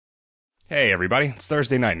Hey everybody, it's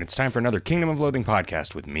Thursday night and it's time for another Kingdom of Loathing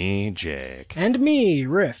podcast with me, Jake. And me,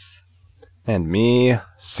 Riff. And me,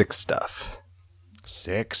 sick stuff.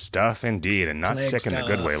 Sick stuff indeed, and not Plague sick in the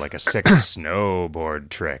good stuff. way like a sick snowboard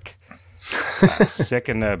trick. Sick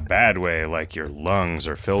in the bad way like your lungs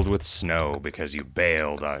are filled with snow because you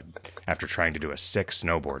bailed after trying to do a sick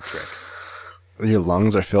snowboard trick. Your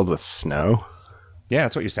lungs are filled with snow? Yeah,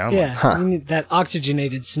 that's what you sound Yeah, like. Huh. you need that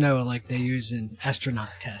oxygenated snow like they use in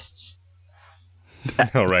astronaut tests.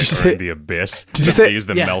 All right, Did you or say- in the abyss. did you say- They use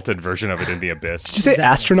the Yeah. melted version of it in the abyss. Did you say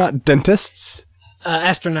Exactly. astronaut dentists?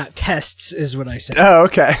 Astronaut tests is what I said. Oh,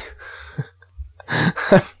 okay.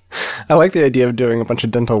 I like the idea of doing a bunch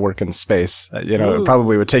of dental work in space. It Ooh.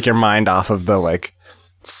 probably would take your mind off of the,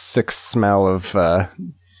 sick smell of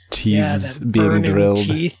teeth that being burning drilled.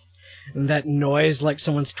 teeth and that noise like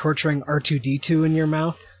someone's torturing R2-D2 in your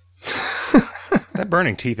mouth. That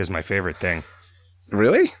burning teeth is my favorite thing.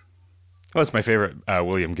 Really? Well, it's my favorite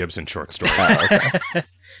William Gibson short story. Oh, okay.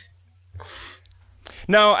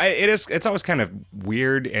 No, it's always kind of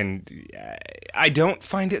weird, and I don't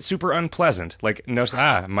find it super unpleasant. Like,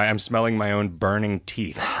 I'm smelling my own burning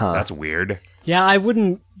teeth. That's weird. Yeah, I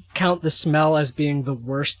wouldn't count the smell as being the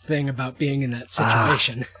worst thing about being in that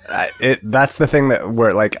situation. That's the thing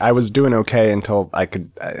where I was doing okay until I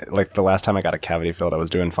could, the last time I got a cavity filled, I was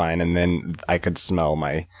doing fine, and then I could smell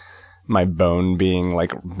my bone being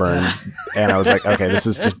burned, and I was like, okay, this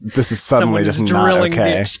is suddenly Someone just is not drilling the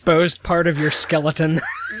okay. exposed part of your skeleton.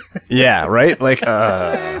 Yeah, right.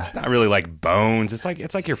 It's not really like bones. It's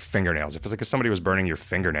like your fingernails. If it's like if somebody was burning your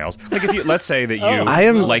fingernails, like if you let's say that you, I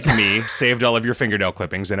am- like me, saved all of your fingernail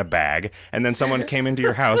clippings in a bag, and then someone came into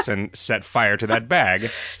your house and set fire to that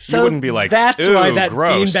bag, So you wouldn't be like, that's ooh, why that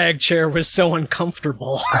gross. beanbag chair was so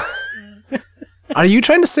uncomfortable. Are you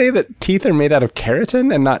trying to say that teeth are made out of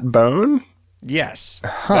keratin and not bone? Yes,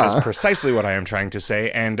 that is precisely what I am trying to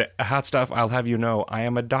say. And hot stuff, I'll have you know, I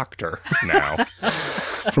am a doctor now.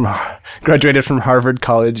 Graduated from Harvard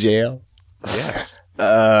College, Yale. Yes.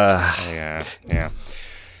 Yeah.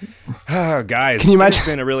 Guys, Can you imagine- It's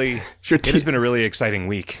been a really, Your it has been a really exciting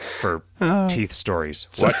week for teeth stories.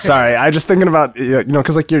 What? Sorry, I was just thinking about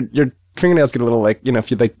because your fingernails get a little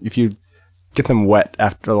if you get them wet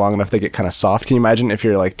after long enough, they get kind of soft. Can you imagine if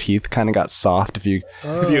your teeth kind of got soft if you?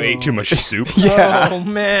 If you ate too much soup? Yeah, Oh,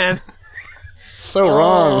 man. it's so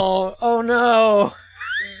wrong. Oh no.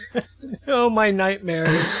 Oh, my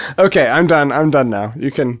nightmares. Okay, I'm done now.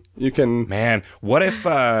 You can. Man, what if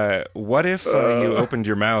you opened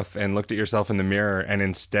your mouth and looked at yourself in the mirror, and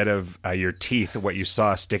instead of your teeth, what you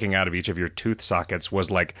saw sticking out of each of your tooth sockets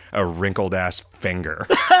was like a wrinkled ass finger,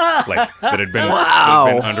 that had been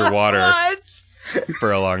underwater What?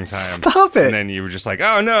 for a long time. Stop it. And then you were just like,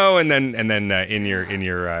 oh no, and then in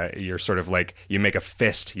your sort of you make a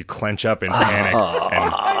fist, you clench up in panic,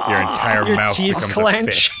 and your entire Your mouth teeth becomes a clench.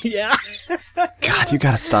 fist. Yeah. God, you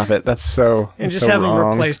gotta stop it. That's so. And that's just so have them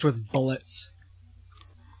wrong. replaced with bullets.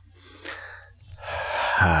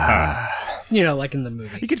 Like in the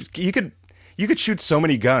movie. You could shoot so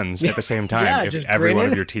many guns at the same time Yeah, if just every one grin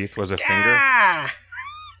of in. your teeth was a finger. Ah!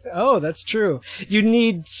 Oh, that's true. You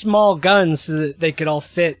need small guns so that they could all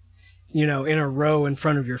fit, in a row in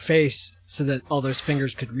front of your face so that all those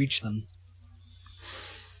fingers could reach them.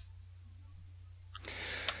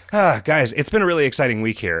 Guys, it's been a really exciting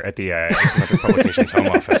week here at the Asymmetric Publications home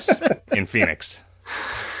office in Phoenix,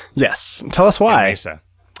 Yes, tell us in why. Mesa.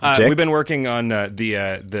 Jake? We've been working on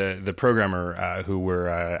the programmer who we're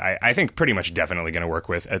I think pretty much definitely going to work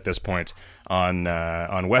with at this point on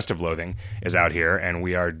West of Loathing is out here, and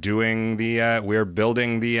we are doing we're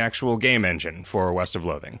building the actual game engine for West of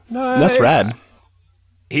Loathing. That's rad.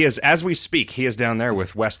 He is, as we speak, he is down there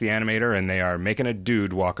with Wes the animator, and they are making a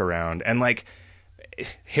dude walk around. And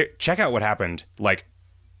here, check out what happened.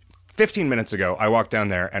 15 minutes ago, I walked down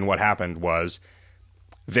there, and what happened was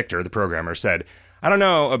Victor, the programmer, said, I don't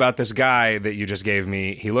know about this guy that you just gave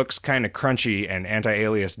me. He looks kind of crunchy and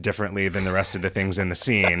anti-alias differently than the rest of the things in the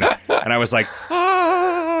scene. And I was like,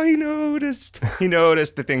 he noticed. He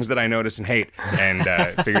noticed the things that I notice and hate, and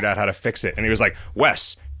figured out how to fix it. And he was like,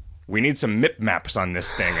 Wes, we need some MIP maps on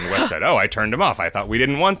this thing. And Wes said, I turned them off. I thought we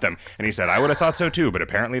didn't want them. And he said, I would have thought so too, but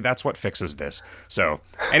apparently that's what fixes this. So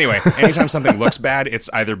anyway, anytime something looks bad, it's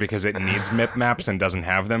either because it needs MIP maps and doesn't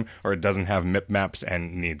have them, or it doesn't have MIP maps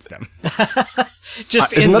and needs them.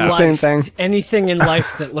 Just Isn't in that the life, same thing? Anything in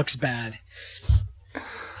life that looks bad.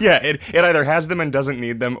 Yeah, it either has them and doesn't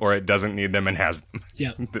need them, or it doesn't need them and has them.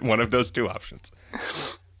 Yep. One of those two options.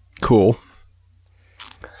 Cool.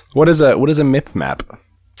 What is a MIP map?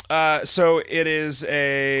 So it is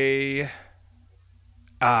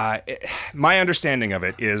my understanding of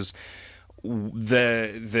it is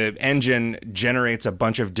the engine generates a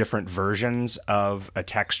bunch of different versions of a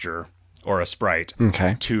texture or a sprite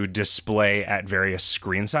to display at various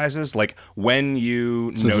screen sizes. Like when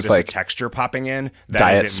you notice a texture popping in,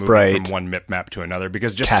 that is it moving from one mip-map to another,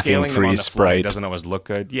 because just scaling them on the fly doesn't always look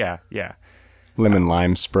good. Yeah. Lemon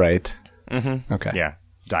lime sprite. Mm-hmm. Okay. Yeah.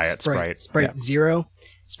 Diet sprite. Sprite Zero.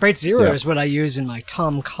 Sprite Zero is what I use in my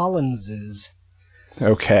Tom Collins's.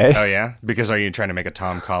 Okay. Oh, yeah? Because are you trying to make a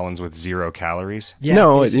Tom Collins with 0 calories? Yeah,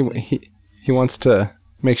 no, he wants to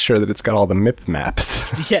make sure that it's got all the MIP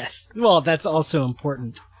maps. Yes. Well, that's also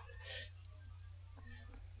important.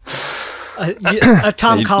 A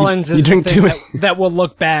Tom Collins is something that will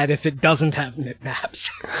look bad if it doesn't have MIP maps.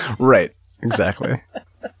 Right. Exactly.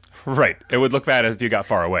 Right. It would look bad if you got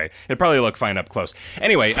far away. It'd probably look fine up close.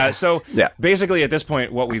 Anyway, so basically at this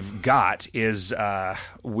point, what we've got is,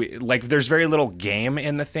 there's very little game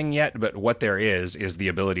in the thing yet, but what there is the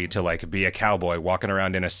ability to, like, be a cowboy walking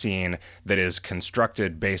around in a scene that is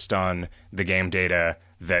constructed based on the game data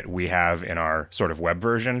that we have in our sort of web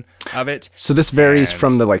version of it. So this varies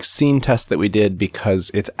from the scene test that we did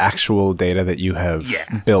because it's actual data that you have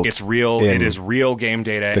built. It's real. It is real game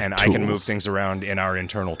data, and tools. I can move things around in our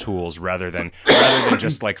internal tools rather than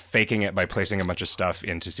just like faking it by placing a bunch of stuff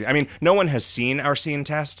into scene. I mean, no one has seen our scene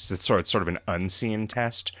tests. It's sort of an unseen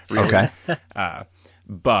test. Really. Okay.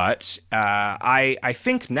 But I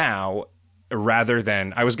think now, rather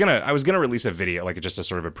than I was gonna release a video, like just a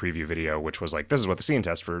sort of a preview video, which was like, this is what the scene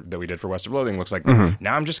test that we did for West of Loathing looks like. Mm-hmm.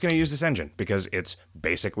 Now I'm just gonna use this engine because it's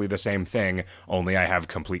basically the same thing, only I have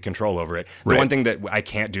complete control over it. The one thing that I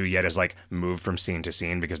can't do yet is like move from scene to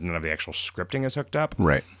scene because none of the actual scripting is hooked up.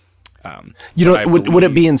 Right. Would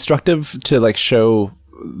it be instructive to like show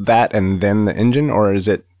that and then the engine, or is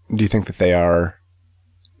it? Do you think that they are?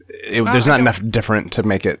 There's not enough different to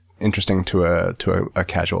make it interesting to a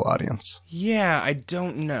casual audience. Yeah, I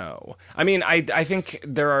don't know. I mean, I think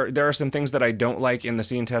there are some things that I don't like in the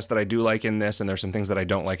scene test that I do like in this, and there's some things that I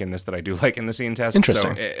don't like in this that I do like in the scene test.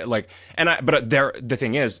 Interesting. So, the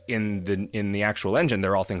thing is, in the actual engine,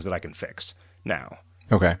 they're all things that I can fix now.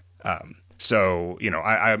 Okay. So,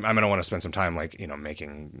 I'm going to want to spend some time,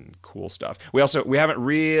 making cool stuff. We haven't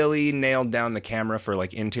really nailed down the camera for,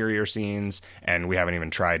 interior scenes, and we haven't even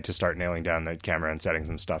tried to start nailing down the camera and settings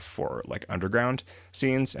and stuff for, underground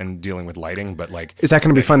scenes and dealing with lighting, but, Is that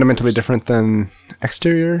going to be fundamentally different than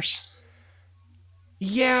exteriors?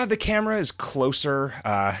 Yeah, the camera is closer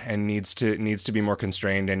and needs to be more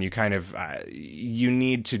constrained, and you kind of you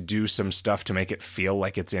need to do some stuff to make it feel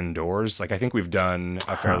like it's indoors. I think we've done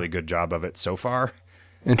a fairly good job of it so far.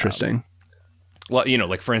 Interesting.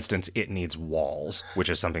 For instance, it needs walls, which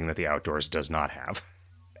is something that the outdoors does not have.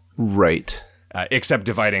 Right. Except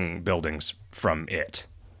dividing buildings from it.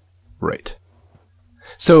 Right.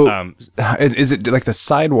 So, is it like the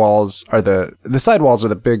sidewalls are the sidewalls are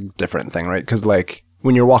the big different thing, right? Because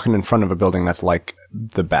when you're walking in front of a building, that's like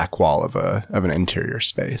the back wall of an interior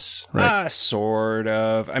space, right? Sort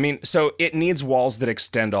of. I mean, so it needs walls that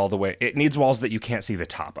extend all the way. It needs walls that you can't see the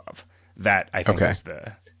top of. That I think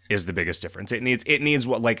is the biggest difference. It needs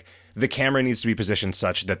what the camera needs to be positioned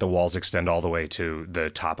such that the walls extend all the way to the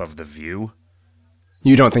top of the view.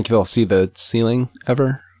 You don't think they'll see the ceiling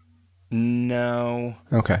ever? No.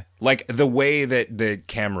 Okay. The way that the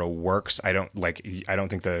camera works, I don't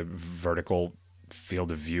think the vertical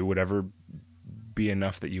field of view would ever be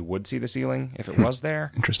enough that you would see the ceiling if it was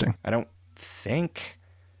there. Interesting. I don't think.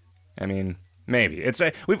 I mean, maybe it's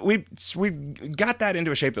we got that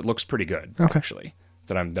into a shape that looks pretty good. Okay. Actually,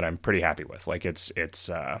 that I'm pretty happy with.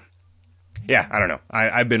 Yeah, I don't know.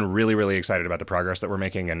 I've been really, really excited about the progress that we're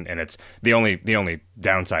making, and it's the only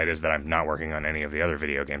downside is that I'm not working on any of the other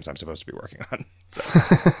video games I'm supposed to be working on. So,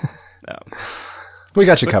 we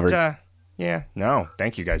got you covered. Yeah, no,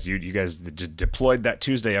 thank you guys. You guys deployed that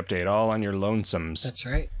Tuesday update all on your lonesomes. That's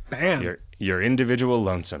right. Bam. Your individual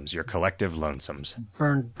lonesomes, your collective lonesomes.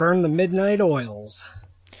 Burn the midnight oils.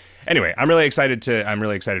 Anyway, I'm really excited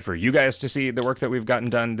for you guys to see the work that we've gotten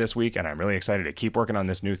done this week, and I'm really excited to keep working on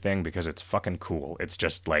this new thing because it's fucking cool. It's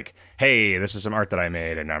just hey, this is some art that I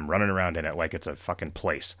made, and I'm running around in it like it's a fucking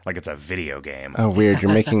place, like it's a video game. Oh, weird!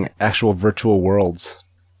 You're making actual virtual worlds.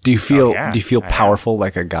 Do you feel powerful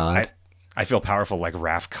like a god? I feel powerful like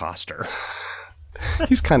Raph Koster.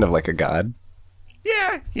 He's kind of like a god.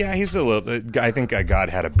 Yeah, he's a little. I think a god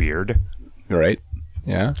had a beard. Right.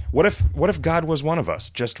 Yeah. What if God was one of us?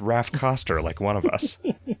 Just Raph Koster, like one of us.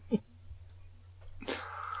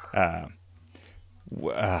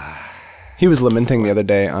 He was lamenting the other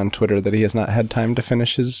day on Twitter that he has not had time to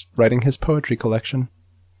finish writing his poetry collection.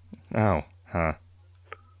 Oh, huh.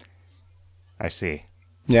 I see.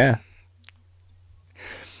 Yeah.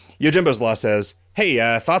 Yojimbo's Law says,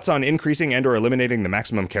 hey, thoughts on increasing and or eliminating the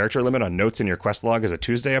maximum character limit on notes in your quest log as a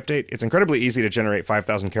Tuesday update? It's incredibly easy to generate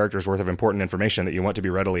 5,000 characters worth of important information that you want to be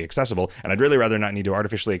readily accessible, and I'd really rather not need to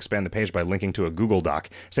artificially expand the page by linking to a Google Doc.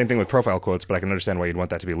 Same thing with profile quotes, but I can understand why you'd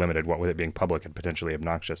want that to be limited, what with it being public and potentially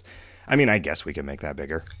obnoxious. I mean, I guess we can make that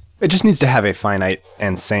bigger. It just needs to have a finite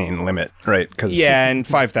and sane limit, right? Yeah, and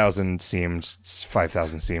 5,000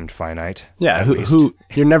 seemed finite. Yeah, who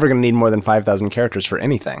you're never going to need more than 5,000 characters for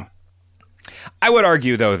anything. I would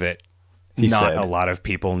argue, though, that He not said. a lot of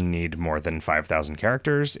people need more than 5,000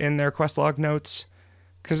 characters in their quest log notes,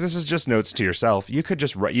 because this is just notes to yourself. You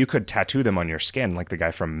could tattoo them on your skin like the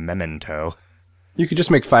guy from Memento. You could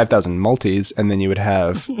just make 5,000 multis, and then you would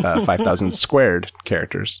have 5,000 squared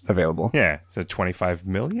characters available. Yeah, so 25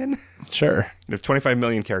 million? Sure. You have 25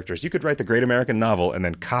 million characters. You could write the Great American Novel and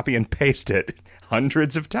then copy and paste it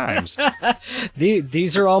hundreds of times.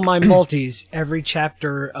 These are all my multis. Every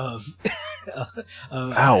chapter of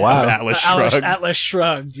Oh, wow. Atlas Shrugged. Atlas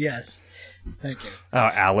Shrugged. Yes. Thank you. Oh,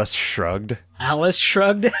 Alice Shrugged. Alice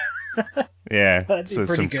Shrugged. Yeah, That'd be so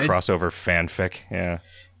pretty some good. crossover fanfic. Yeah.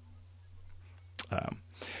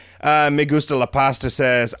 Me Gusta La Pasta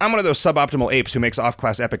says, I'm one of those suboptimal apes who makes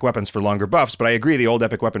off-class epic weapons for longer buffs, but I agree the old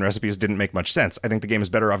epic weapon recipes didn't make much sense. I think the game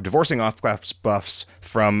is better off divorcing off-class buffs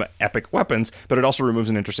from epic weapons, but it also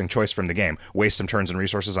removes an interesting choice from the game. Waste some turns and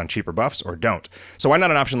resources on cheaper buffs, or don't. So why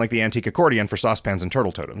not an option like the antique accordion for saucepans and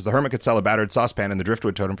turtle totems? The hermit could sell a battered saucepan and the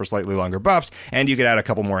driftwood totem for slightly longer buffs, and you could add a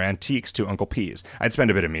couple more antiques to Uncle P's. I'd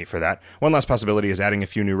spend a bit of meat for that. One last possibility is adding a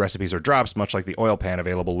few new recipes or drops, much like the oil pan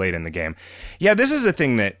available late in the game. Yeah, this is a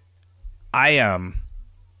thing that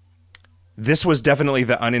this was definitely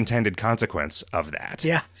the unintended consequence of that.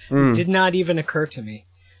 Yeah. It did not even occur to me.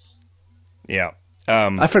 Yeah.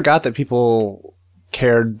 I forgot that people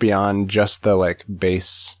cared beyond just the like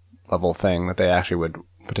base level thing, that they actually would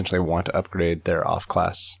potentially want to upgrade their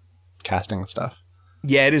off-class casting stuff.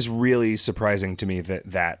 Yeah, it is really surprising to me that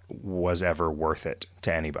that was ever worth it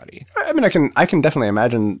to anybody. I mean, I can definitely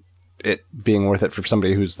imagine it being worth it for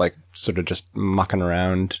somebody who's like sort of just mucking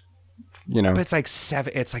around, you know. But it's like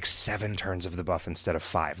seven turns of the buff instead of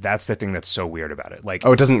 5. That's the thing that's so weird about it. Like,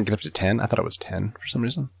 Oh, it doesn't get up to 10? I thought it was 10 for some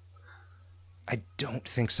reason. I don't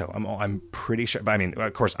think so. I'm pretty sure. But I mean,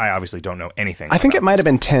 of course, I obviously don't know anything. I think about it might this. have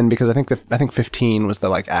been 10 because I think 15 was the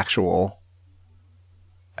like actual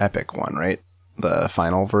epic one, right? The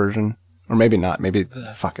final version, or maybe not. Maybe did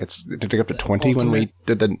it go up to 20 when we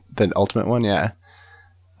did the ultimate one? Yeah,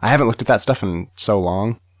 I haven't looked at that stuff in so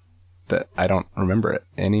long that I don't remember it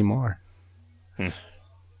anymore.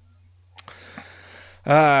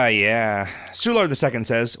 Yeah. Sular II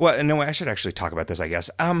says, well, no, I should actually talk about this, I guess.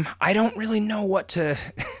 I don't really know what to...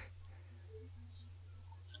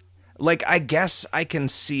 like, I guess I can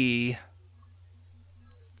see...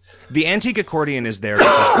 The antique accordion is there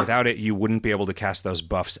because without it, you wouldn't be able to cast those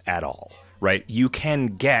buffs at all, right? You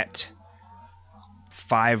can get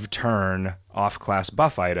 5-turn off-class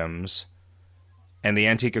buff items, and the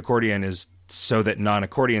antique accordion is so that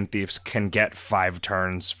non-accordion thieves can get 5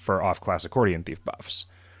 turns for off-class accordion thief buffs,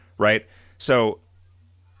 right? So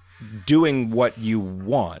doing what you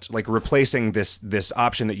want, like replacing this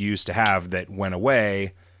option that you used to have that went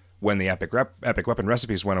away when the epic weapon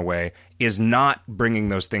recipes went away, is not bringing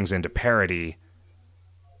those things into parity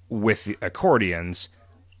with the accordions.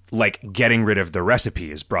 Like getting rid of the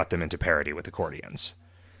recipes brought them into parity with accordions.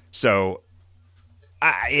 So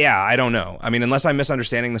I don't know. I mean, unless I'm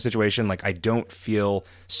misunderstanding the situation, like I don't feel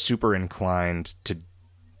super inclined to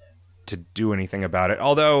do anything about it.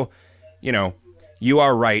 Although, you know, you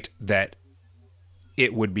are right that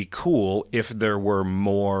it would be cool if there were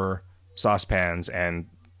more saucepans and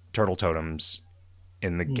turtle totems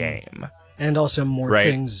in the game. And also more Right.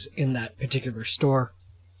 things in that particular store.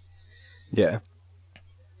 Yeah.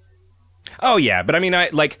 Oh yeah, but I mean,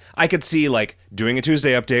 I could see like doing a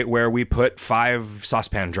Tuesday update where we put 5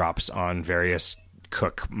 saucepan drops on various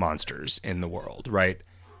cook monsters in the world, right?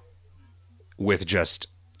 With just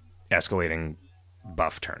escalating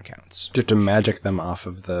buff turn counts. Just to magic them off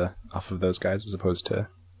of those guys as opposed to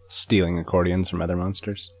stealing accordions from other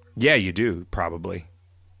monsters. Yeah, you do, probably.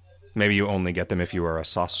 Maybe you only get them if you are a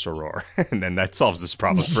sauceror, and then that solves this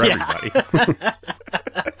problem for everybody.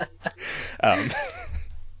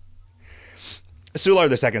 Sular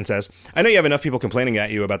II says, I know you have enough people complaining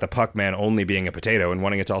at you about the Puck Man only being a potato and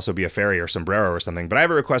wanting it to also be a fairy or sombrero or something, but I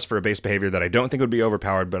have a request for a base behavior that I don't think would be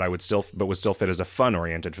overpowered, but would still fit as a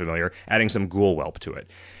fun-oriented familiar, adding some ghoul whelp to it.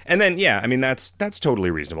 And then, yeah, I mean, that's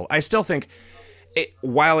totally reasonable. I still think,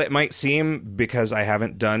 while it might seem, because I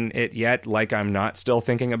haven't done it yet, like I'm not still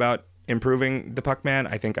thinking about improving the Puckman,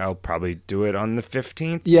 I think I'll probably do it on the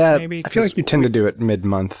 15th. Yeah, maybe. I feel like you tend to do it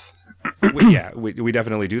mid-month. We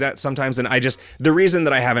definitely do that sometimes. And the reason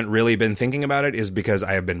that I haven't really been thinking about it is because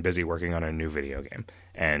I have been busy working on a new video game.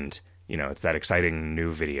 And, it's that exciting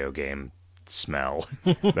new video game smell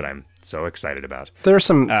that I'm so excited about. There are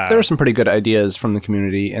some pretty good ideas from the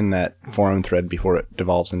community in that forum thread before it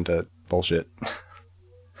devolves into bullshit.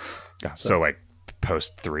 So like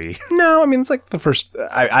post 3. No, I mean, it's like the first,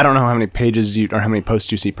 I don't know how many pages or how many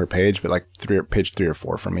posts you see per page, but like page 3 or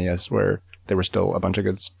 4 for me is where there were still a bunch of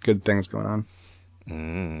good things going on.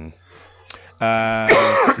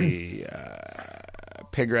 Let's see.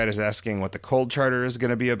 Pigrat is asking what the cold charter is going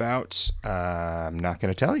to be about. I'm not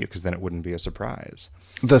going to tell you because then it wouldn't be a surprise.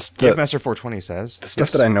 Master 420 says the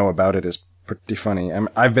stuff that I know about it is pretty funny.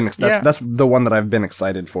 That's the one that I've been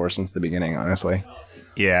excited for since the beginning, honestly.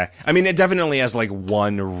 Yeah, I mean, it definitely has like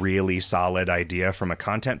one really solid idea from a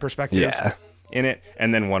content perspective. In it,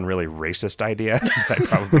 and then one really racist idea that I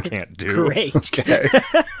probably can't do. Great. Okay.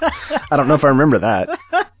 I don't know if I remember that.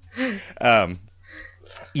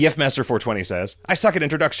 Master 420 says, I suck at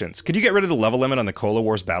introductions. Could you get rid of the level limit on the Cola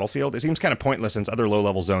Wars battlefield? It seems kind of pointless since other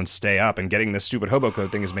low-level zones stay up, and getting this stupid hobo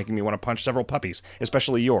code thing is making me want to punch several puppies,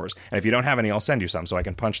 especially yours. And if you don't have any, I'll send you some so I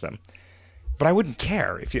can punch them. But I wouldn't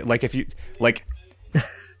care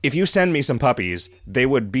if you send me some puppies, they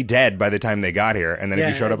would be dead by the time they got here. And then if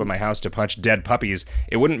you showed up at my house to punch dead puppies,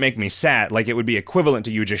 it wouldn't make me sad. Like, it would be equivalent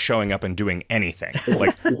to you just showing up and doing anything.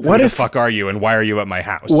 Like, who the fuck are you and why are you at my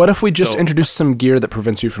house? What if we just introduce some gear that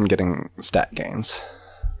prevents you from getting stat gains?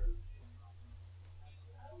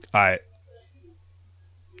 Is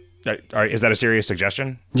that a serious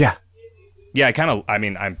suggestion? Yeah. Yeah, I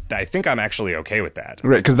think I'm actually okay with that.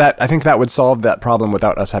 Right, because I think that would solve that problem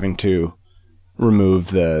without us having to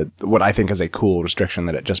remove what I think is a cool restriction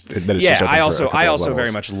that it's just open I also levels.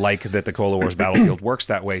 very much like that the Cola Wars battlefield works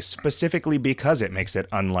that way, specifically because it makes it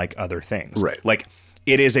unlike other things. Right. Like,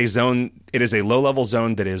 it is a low-level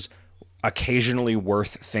zone that is occasionally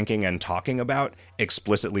worth thinking and talking about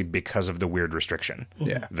explicitly because of the weird restriction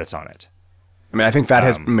that's on it. I mean, I think that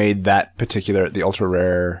has made that the ultra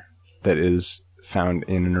rare that is found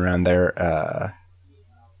in and around there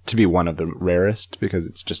to be one of the rarest, because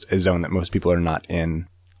it's just a zone that most people are not in,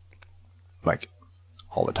 like,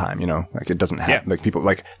 all the time, like it doesn't have like people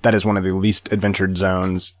like that is one of the least adventured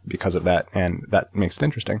zones because of that, and that makes it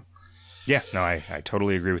interesting. Yeah, no, I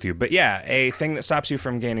totally agree with you. But yeah, a thing that stops you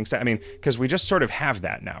from gaining stat, I mean, because we just sort of have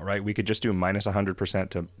that now, right? We could just do minus 100%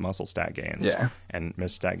 to muscle stat gains and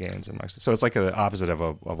miss stat gains. So it's like the opposite of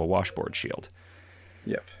a washboard shield.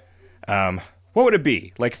 Yep. What would it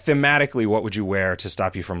be? Like, thematically, what would you wear to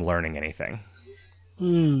stop you from learning anything?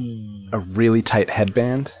 A really tight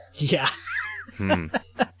headband? Yeah.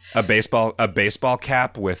 A baseball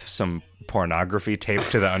cap with some pornography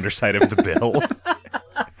taped to the underside of the bill.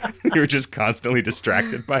 You're just constantly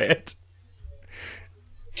distracted by it.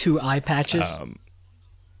 2 eye patches.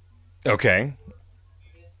 Okay.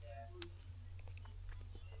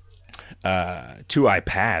 2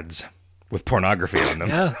 iPads with pornography on them.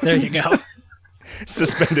 Oh, there you go.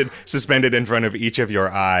 Suspended in front of each of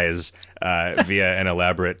your eyes via an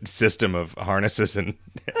elaborate system of harnesses and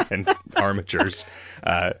armatures,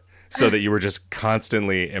 so that you were just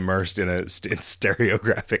constantly immersed in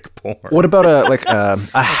stereographic porn. What about a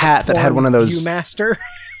hat that had one of those Viewmaster?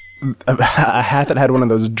 a hat that had one of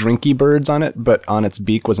those drinky birds on it, but on its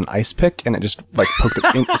beak was an ice pick, and it just like poked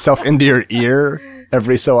itself into your ear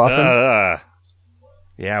every so often?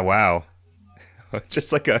 Yeah, wow.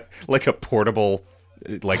 Just like a portable,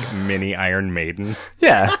 like, mini Iron Maiden.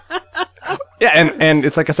 Yeah. Yeah, and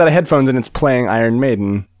it's like a set of headphones, and it's playing Iron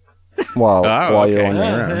Maiden while you're wandering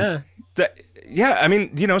around. Yeah, I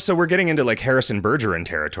mean, so we're getting into like Harrison Bergeron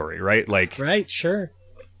territory, right? Like, right, sure.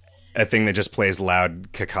 A thing that just plays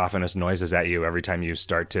loud, cacophonous noises at you every time you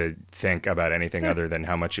start to think about anything other than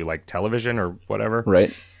how much you like television or whatever.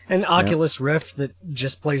 Right. An Oculus Rift that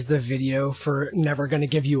just plays the video for Never Gonna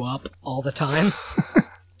Give You Up all the time.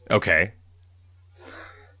 Okay.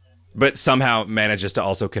 But somehow manages to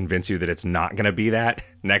also convince you that it's not going to be that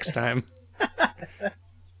next time.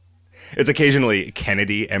 It's occasionally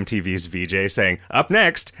Kennedy, MTV's VJ, saying, up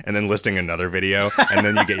next, and then listing another video, and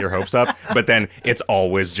then you get your hopes up. But then it's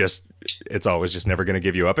always just Never Gonna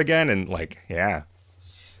Give You Up again, and like, yeah.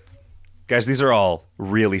 Guys, these are all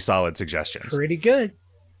really solid suggestions. Pretty good.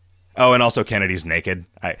 Oh, and also Kennedy's naked.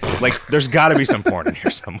 There's got to be some porn in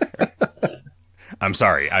here somewhere. I'm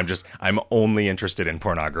sorry. I'm only interested in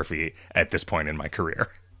pornography at this point in my career.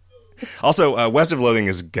 Also, West of Loathing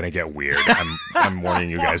is going to get weird. I'm warning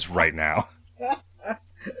you guys right now.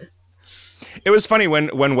 It was funny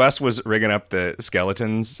when Wes was rigging up the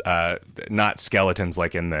skeletons, not skeletons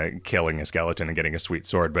like in the killing a skeleton and getting a sweet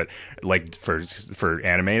sword, but like for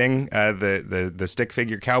animating the stick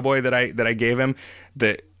figure cowboy that I gave him.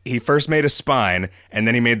 He first made a spine, and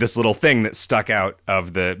then he made this little thing that stuck out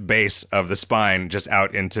of the base of the spine, just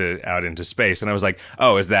out into space. And I was like,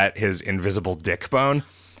 "Oh, is that his invisible dick bone?"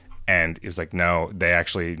 And he was like, "No, they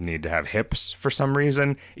actually need to have hips for some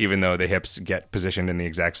reason, even though the hips get positioned in the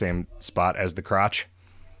exact same spot as the crotch."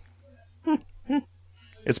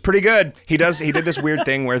 It's pretty good. He did this weird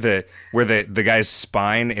thing where the guy's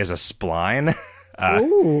spine is a spline,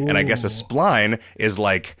 and I guess a spline is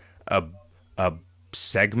like a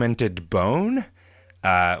segmented bone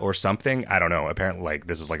or something. I don't know. Apparently, like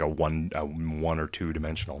this is like a one or two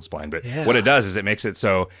dimensional spline. But what it does is it makes it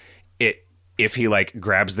so if he like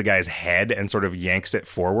grabs the guy's head and sort of yanks it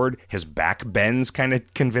forward, his back bends kind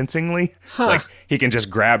of convincingly. Like he can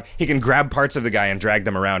grab parts of the guy and drag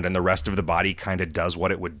them around, and the rest of the body kind of does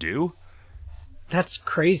what it would do. That's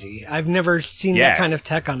crazy. I've never seen that kind of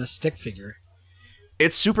tech on a stick figure.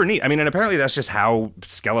 It's super neat. I mean, and apparently that's just how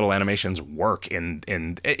skeletal animations work. In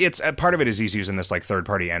it's a part of it is he's using this like third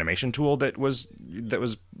party animation tool that was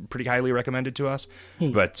pretty highly recommended to us.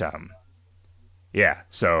 But yeah.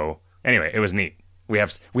 So anyway, it was neat. We have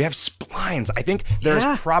splines. I think there is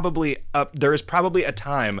probably a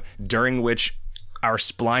time during which our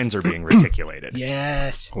splines are being reticulated.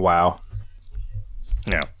 Yes. Wow.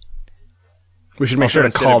 Yeah. We should make sure to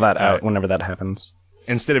call that out whenever that happens.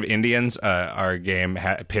 Instead of Indians, our game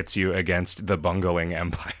pits you against the bungling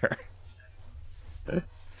empire.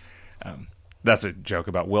 That's a joke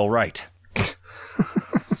about Will Wright.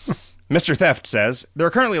 Mr. Theft says, there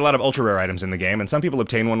are currently a lot of ultra-rare items in the game, and some people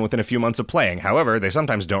obtain one within a few months of playing. However, they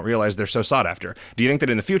sometimes don't realize they're so sought after. Do you think that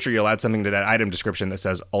in the future you'll add something to that item description that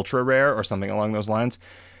says ultra-rare or something along those lines?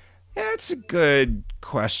 Yeah, it's a good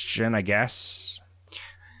question, I guess.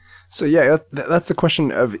 So yeah, that's the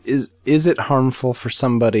question of is it harmful for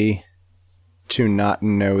somebody to not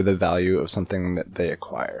know the value of something that they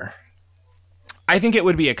acquire? I think it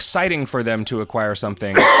would be exciting for them to acquire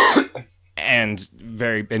something and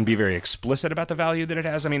be very explicit about the value that it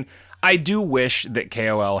has. I mean, I do wish that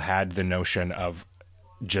KoL had the notion of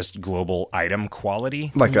just global item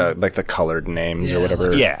quality, like the colored names or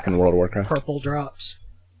whatever in World of Warcraft. Purple drops.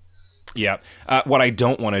 Yeah. What I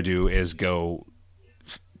don't want to do is go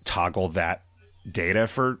toggle that data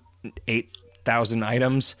for 8,000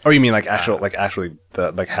 items. Oh, you mean actually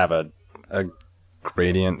have a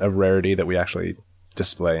gradient of rarity that we actually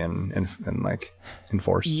display and like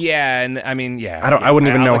enforce? Yeah, and I mean, yeah. I wouldn't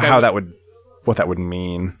even know what that would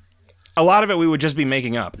mean. A lot of it we would just be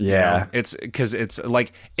making up. Yeah. You know? It's because it's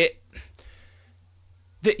like it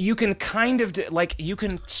that you can kind of you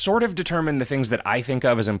can sort of determine the things that I think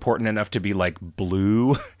of as important enough to be like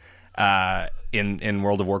blue in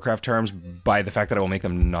World of Warcraft terms by the fact that I will make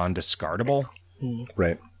them non-discardable.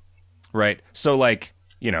 Right. So like,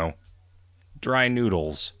 you know, dry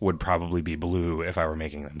noodles would probably be blue if I were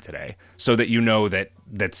making them today. So that you know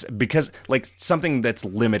that's because like something that's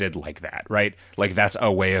limited like that, right? Like that's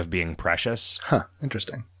a way of being precious. Huh.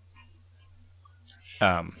 Interesting.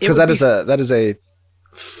 Because that is a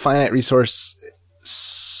finite resource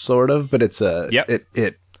sort of, but it's a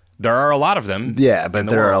it there are a lot of them. Yeah, but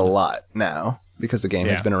there are a lot now because the game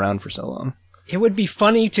has been around for so long. It would be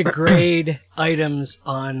funny to grade items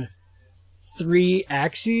on 3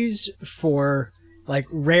 axes for like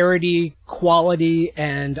rarity, quality,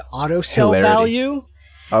 and auto sell value.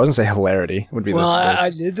 I was gonna say hilarity would be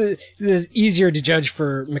it is easier to judge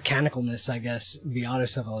for mechanicalness, I guess, the auto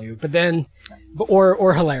sell value, but then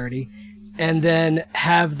or hilarity, and then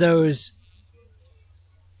have those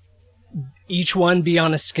each one be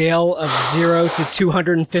on a scale of 0 to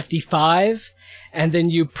 255, and then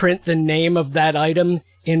you print the name of that item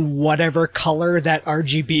in whatever color that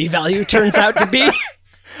RGB value turns out to be.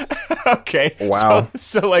 Okay. Wow.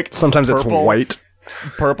 So like sometimes it's white.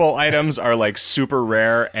 Purple items are like super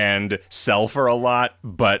rare and sell for a lot,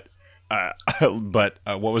 but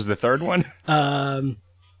what was the third one? Quality.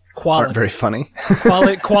 Aren't very funny.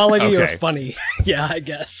 Quality or funny. Yeah, I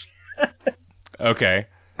guess. Okay.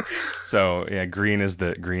 So yeah, green is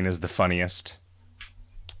the funniest.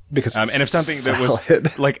 Because and if something that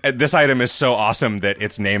was like this item is so awesome that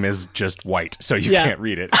its name is just white, so you can't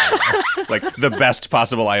read it. Like the best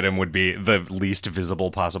possible item would be the least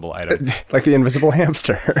visible possible item, like the invisible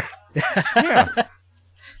hamster. Yeah.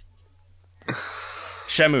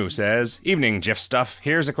 Shemu says, "Evening, GIF stuff.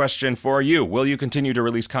 Here's a question for you. Will you continue to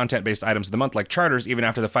release content-based items of the month like charters even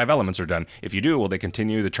after the 5 elements are done? If you do, will they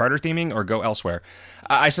continue the charter theming or go elsewhere?"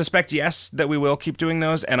 I suspect yes, that we will keep doing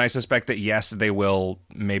those, and I suspect that yes, they will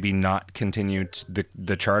maybe not continue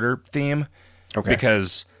the charter theme. Okay.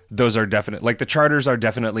 Because those are definite, like the charters are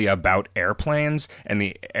definitely about airplanes, and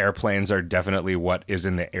the airplanes are definitely what is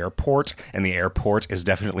in the airport, and the airport is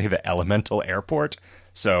definitely the elemental airport.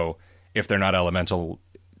 So if they're not elemental,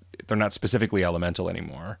 they're not specifically elemental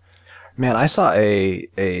anymore. Man, I saw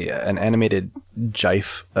an animated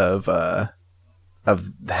gif of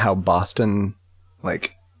how Boston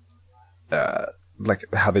like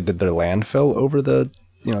how they did their landfill over the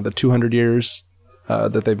 200 years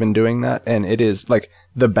that they've been doing that, and it is like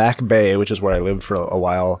the Back Bay, which is where I lived for a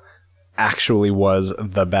while, actually was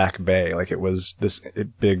the Back Bay. Like it was this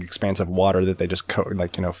big expanse of water that they just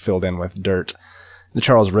filled in with dirt. The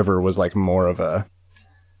Charles River was like more of a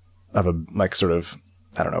like sort of,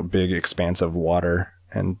 I don't know, big expanse of water,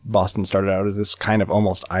 and Boston started out as this kind of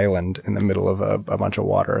almost island in the middle of a bunch of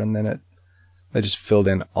water, and then they just filled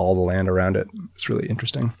in all the land around it. It's really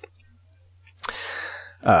interesting.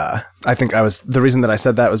 I think the reason that I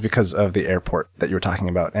said that was because of the airport that you were talking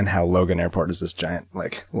about, and how Logan Airport is this giant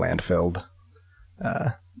like land-filled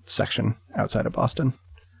section outside of Boston.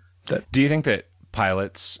 Do you think that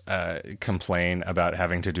pilots complain about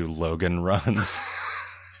having to do Logan runs?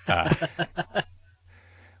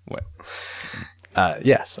 What?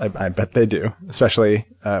 Yes, I bet they do, especially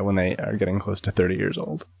when they are getting close to 30 years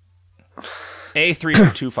old.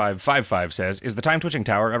 A302555 says, "Is the Time Twitching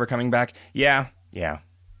Tower ever coming back?" Yeah.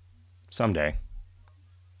 Someday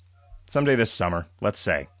this summer, let's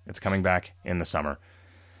say. It's coming back in the summer.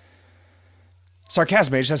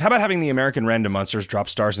 Sarcasmage says, "How about having the American random monsters drop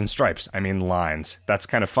stars and stripes? I mean lines. That's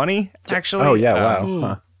kind of funny, actually." Oh yeah, wow.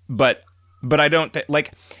 Huh. But I don't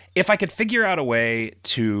like, if I could figure out a way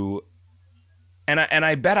to, and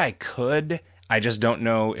I bet I could. I just don't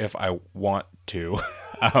know if I want to.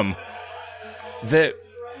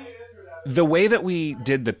 The way that we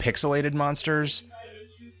did the pixelated monsters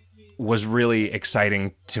was really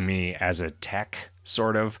exciting to me as a tech,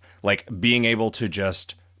 sort of. Like, being able to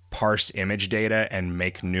just parse image data and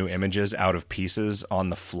make new images out of pieces on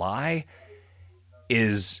the fly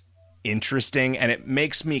is interesting, and it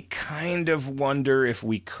makes me kind of wonder if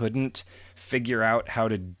we couldn't figure out how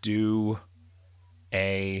to do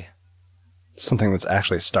something that's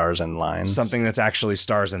actually stars and lines. Something that's actually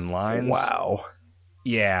stars and lines. Wow.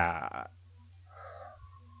 Yeah.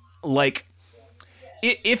 Like,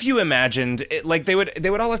 if you imagined it, like they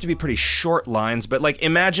would all have to be pretty short lines, but like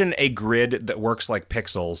imagine a grid that works like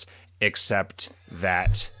pixels, except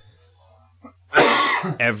that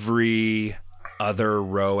every other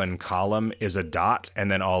row and column is a dot, and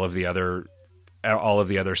then all of the other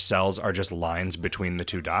cells are just lines between the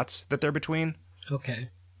two dots that they're between. Okay.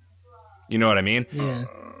 You know what I mean? Yeah.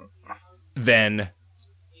 Then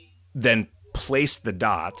place the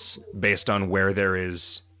dots based on where there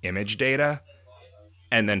is image data,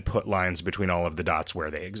 and then put lines between all of the dots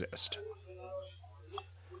where they exist.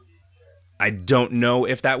 I don't know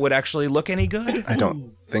if that would actually look any good. I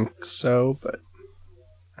don't think so, but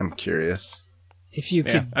I'm curious. If you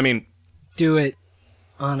could do it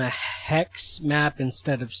on a hex map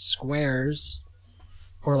instead of squares,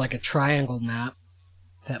 or like a triangle map,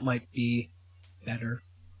 that might be better.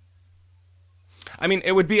 I mean,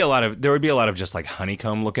 there would be a lot of just like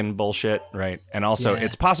honeycomb looking bullshit, right? And also,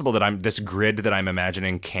 It's possible that this grid that I'm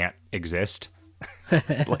imagining can't exist.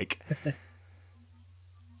 Like,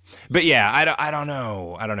 but yeah, I don't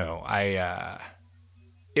know.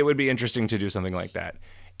 It would be interesting to do something like that.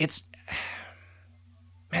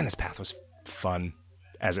 Man, this path was fun,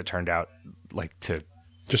 as it turned out. Like, to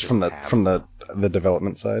just from the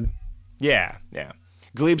development side. Yeah.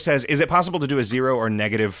 Glebe says, "Is it possible to do a 0 or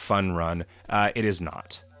negative fun run?" It is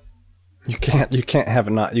not. You can't have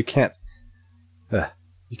at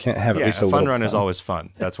least a fun run is always fun.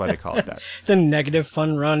 That's why they call it that. The negative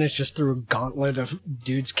fun run is just through a gauntlet of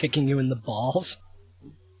dudes kicking you in the balls.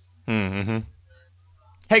 Mm-hmm.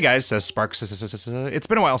 Hey guys, says Sparks, "It's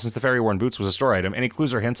been a while since the Fairy Worn Boots was a store item. Any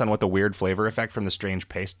clues or hints on what the weird flavor effect from the strange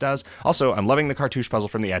paste does? Also, I'm loving the cartouche puzzle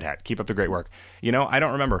from the Ed Hat. Keep up the great work." I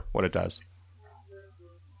don't remember what it does.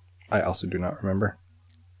 I also do not remember.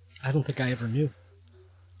 I don't think I ever knew.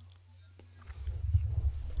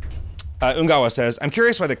 Ungawa says, I'm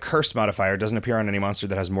curious why the cursed modifier doesn't appear on any monster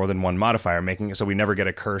that has more than one modifier, making it so we never get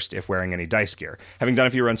a cursed if wearing any dice gear. Having done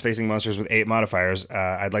a few runs facing monsters with 8 modifiers,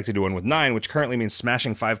 I'd like to do one with 9, which currently means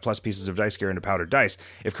smashing 5+ pieces of dice gear into powdered dice.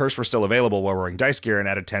 If cursed were still available while wearing dice gear and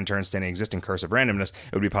added 10 turns to any existing curse of randomness,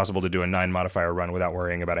 it would be possible to do a 9 modifier run without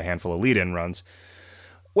worrying about a handful of lead-in runs.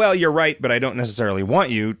 Well, you're right, but I don't necessarily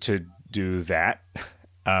want you to do that.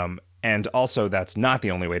 And also, that's not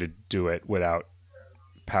the only way to do it without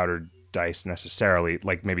powdered dice necessarily,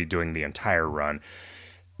 like maybe doing the entire run.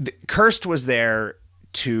 Cursed was there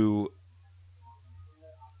to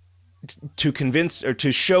convince or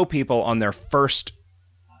to show people on their first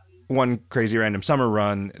one crazy random summer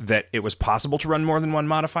run that it was possible to run more than one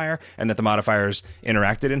modifier and that the modifiers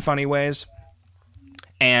interacted in funny ways.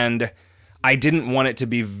 And I didn't want it to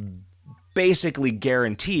be basically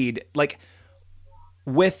guaranteed. Like,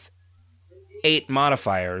 with 8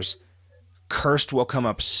 modifiers, cursed will come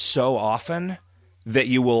up so often that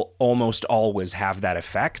you will almost always have that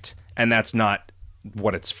effect, and that's not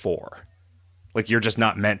what it's for. Like, you're just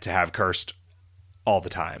not meant to have cursed all the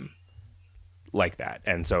time like that,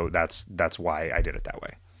 and so that's why I did it that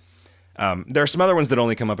way. There are some other ones that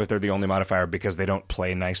only come up if they're the only modifier because they don't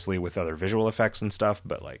play nicely with other visual effects and stuff,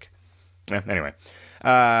 but anyway.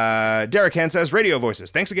 Derek Han says, Radio Voices,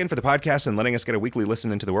 thanks again for the podcast and letting us get a weekly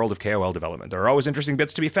listen into the world of KoL development. There are always interesting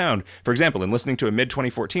bits to be found. For example, in listening to a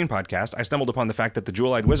mid-2014 podcast, I stumbled upon the fact that the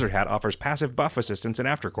Jewel-Eyed Wizard hat offers passive buff assistance in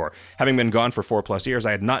Aftercore. Having been gone for 4+ years,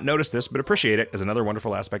 I had not noticed this, but appreciate it as another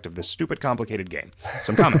wonderful aspect of this stupid, complicated game.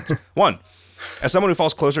 Some comments. 1. As someone who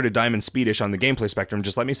falls closer to Diamond Speedish on the gameplay spectrum,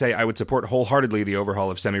 just let me say I would support wholeheartedly the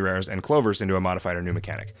overhaul of semi-rares and clovers into a modified or new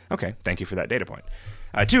mechanic. Okay, thank you for that data point.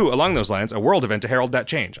 2, along those lines, a world event to herald that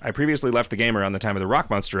change. I previously left the game around the time of the Rock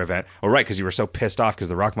Monster event. Oh, right, because you were so pissed off because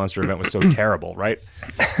the Rock Monster event was so terrible, right?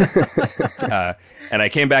 And I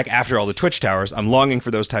came back after all the Twitch towers. I'm longing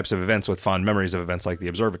for those types of events with fond memories of events like the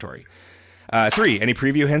Observatory. 3, any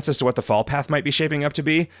preview hints as to what the fall path might be shaping up to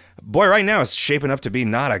be? Boy, right now it's shaping up to be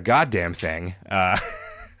not a goddamn thing. I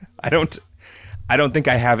don't think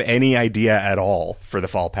I have any idea at all for the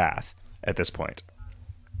fall path at this point.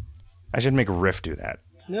 I should make Riff do that.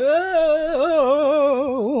 No.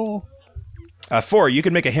 4, you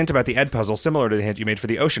could make a hint about the Ed puzzle similar to the hint you made for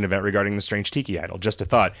the Ocean event regarding the strange tiki idol. Just a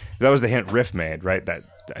thought. That was the hint Riff made, right?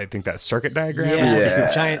 I think that circuit diagram? Yeah,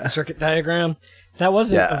 the giant circuit diagram. That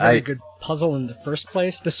wasn't a very good puzzle in the first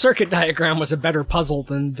place. The circuit diagram was a better puzzle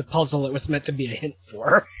than the puzzle it was meant to be a hint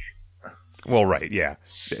for. Well, right, yeah.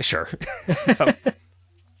 Sure.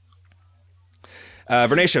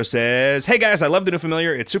 Vernacio says, hey guys, I love the new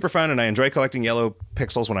familiar. It's super fun, and I enjoy collecting yellow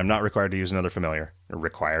pixels when I'm not required to use another familiar.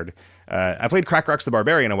 Required. I played Crack Rocks the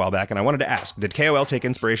Barbarian a while back, and I wanted to ask, did KoL take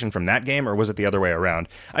inspiration from that game, or was it the other way around?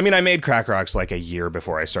 I mean, I made Crack Rocks like a year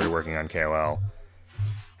before I started working on KoL.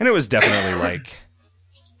 And it was definitely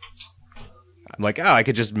I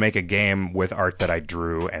could just make a game with art that I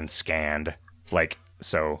drew and scanned.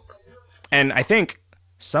 And I think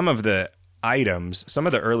some of the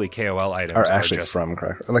early KoL items are actually just from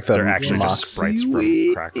Crack Rocks. They're actually just sprites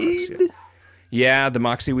from Crack Rocks. Yeah, the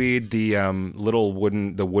Moxieweed,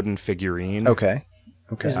 the wooden figurine. Okay.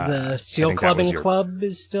 Is the Seal Clubbing Club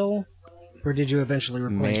is still, or did you eventually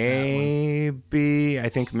replace that one? Maybe. I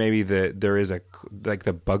think maybe there is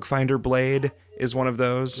the Bug Finder blade is one of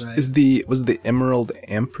those. Right. Was the Emerald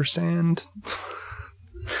Ampersand?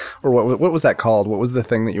 Or what was that called? What was the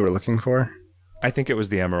thing that you were looking for? I think it was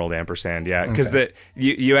the Emerald Ampersand, yeah. Because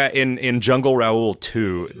you in Jungle Raoul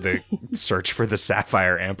 2, the search for the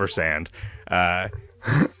Sapphire Ampersand,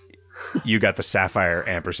 you got the Sapphire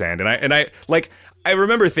Ampersand, and I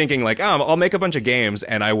remember thinking I'll make a bunch of games,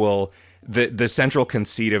 and I will. The central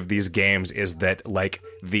conceit of these games is that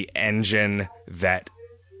the engine that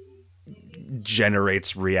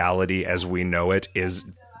generates reality as we know it is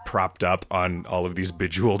propped up on all of these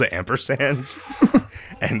bejeweled ampersands,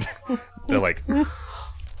 and they're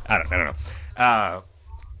I don't know.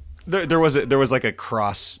 There was a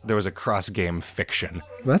cross game fiction.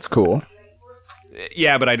 That's cool.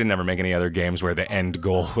 Yeah, but I didn't ever make any other games where the end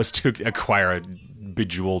goal was to acquire a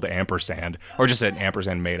bejeweled ampersand or just an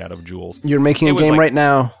ampersand made out of jewels. You're making a game right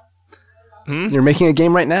now. You're making a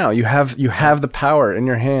game right now. You have the power in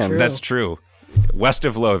your hand. That's true. West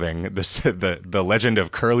of Loathing, the Legend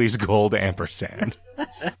of Curly's Gold Ampersand.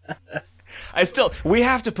 We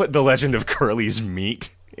have to put the Legend of Curly's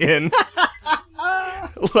Meat in.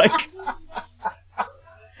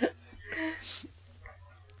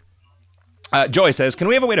 Joy says, can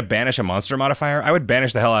we have a way to banish a monster modifier? I would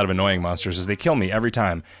banish the hell out of annoying monsters as they kill me every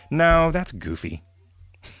time. No, that's goofy.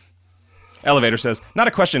 Elevator says, not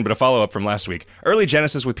a question, but a follow-up from last week. Early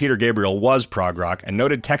Genesis with Peter Gabriel was prog rock, and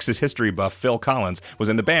noted Texas history buff Phil Collins was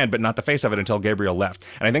in the band, but not the face of it until Gabriel left.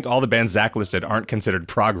 And I think all the bands Zach listed aren't considered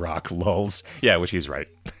prog rock, lols. Yeah, which he's right.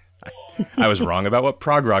 I was wrong about what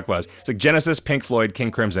prog rock was. It's like Genesis, Pink Floyd,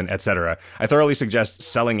 King Crimson, etc. I thoroughly suggest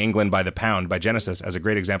Selling England by the Pound by Genesis as a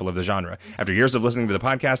great example of the genre. After years of listening to the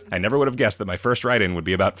podcast, I never would have guessed that my first write-in would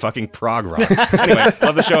be about fucking prog rock. Anyway,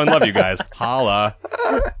 love the show and love you guys. Holla.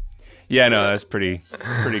 Yeah, no, that's pretty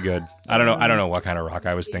good. I don't know what kind of rock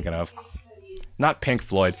I was thinking of. Not Pink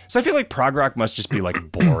Floyd. So I feel like prog rock must just be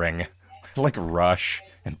like boring. Like Rush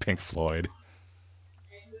and Pink Floyd.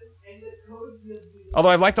 Although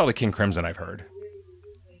I've liked all the King Crimson I've heard.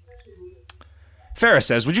 Ferris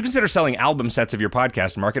says, would you consider selling album sets of your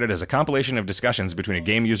podcast marketed as a compilation of discussions between a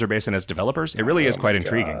game user base and its developers? It really is quite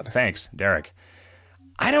intriguing. God. Thanks, Derek.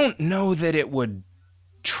 I don't know that it would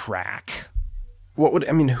track.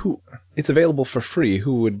 Who? It's available for free.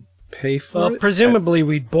 Who would pay for it? Presumably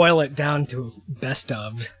we'd boil it down to best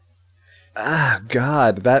of. Ah,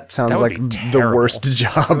 God, that sounds That would like be the terrible. worst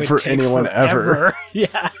job for anyone ever.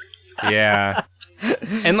 Yeah. Yeah.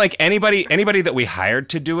 And like anybody that we hired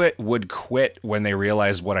to do it would quit when they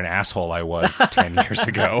realized what an asshole I was 10 years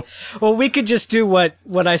ago. Well, we could just do what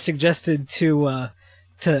I suggested to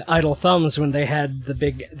Idle Thumbs when they had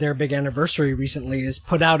their big anniversary recently, is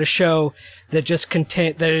put out a show that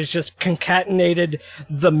is just concatenated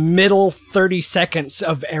the middle 30 seconds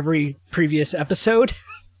of every previous episode.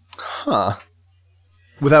 Huh.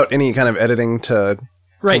 Without any kind of editing to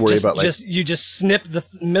Right, worry about, like... you just snip the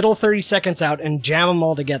middle 30 seconds out and jam them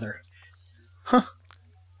all together.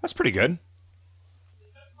 That's pretty good.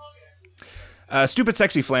 Stupid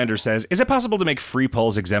Sexy Flanders says, is it possible to make free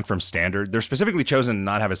polls exempt from standard? They're specifically chosen to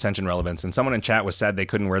not have Ascension relevance, and someone in chat was sad they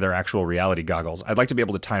couldn't wear their actual reality goggles. I'd like to be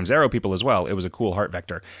able to times arrow people as well. It was a cool heart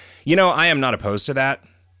vector. You know, I am not opposed to that.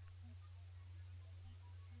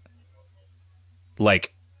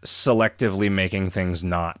 Like, selectively making things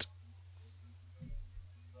not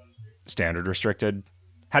standard restricted.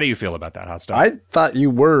 How do you feel about that, Hot Stuff? I thought you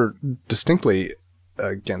were distinctly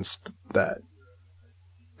against that.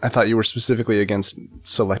 I thought you were specifically against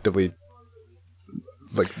selectively,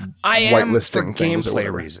 like, I am for whitelisting things or gameplay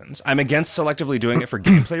whatever. reasons. I'm against selectively doing it for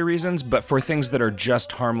gameplay reasons, but for things that are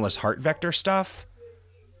just harmless heart vector stuff,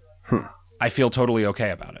 I feel totally okay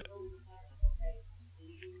about it.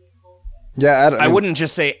 Yeah, I wouldn't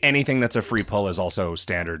just say anything that's a free pull is also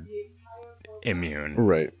standard immune.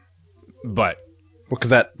 Right. But Well, because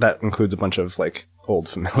that includes a bunch of, like, old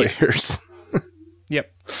familiars.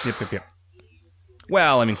 yep.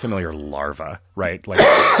 Well, I mean, familiar larva, right? Like,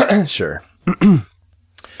 Sure.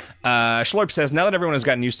 Schlorp says, now that everyone has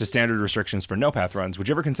gotten used to standard restrictions for no-path runs, would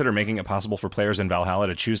you ever consider making it possible for players in Valhalla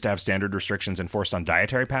to choose to have standard restrictions enforced on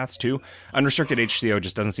dietary paths, too? Unrestricted HCO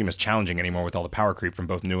just doesn't seem as challenging anymore with all the power creep from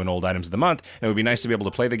both new and old items of the month, and it would be nice to be able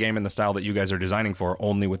to play the game in the style that you guys are designing for,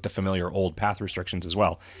 only with the familiar old path restrictions as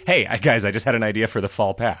well. Hey, guys, I just had an idea for the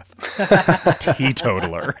fall path.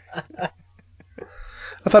 Teetotaler.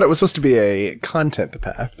 I thought it was supposed to be a content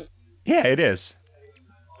path. Yeah, it is.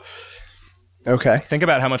 Okay. Think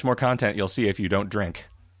about how much more content you'll see if you don't drink.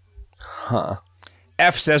 Huh.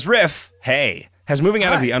 F says, Riff, hey, has moving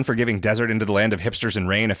out of the unforgiving desert into the land of hipsters and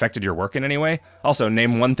rain affected your work in any way? Also,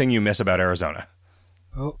 name one thing you miss about Arizona.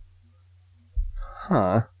 Oh,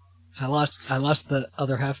 Huh. I lost the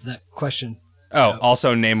other half of that question. Oh,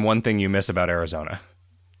 also name one thing you miss about Arizona.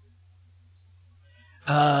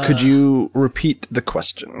 Could you repeat the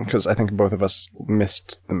question? Because I think both of us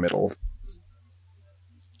missed the middle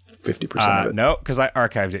 50% of it. No, because I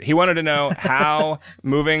archived it. He wanted to know how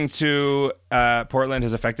moving to Portland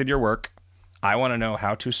has affected your work. I want to know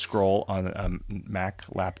how to scroll on a Mac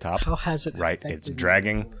laptop. How has it Right, affected it's your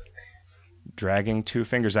dragging two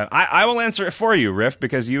fingers down. I will answer it for you, Riff,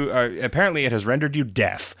 because you apparently it has rendered you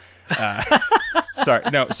deaf.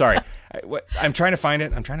 Sorry. I'm trying to find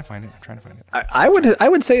it. I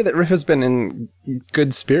would say that Riff has been in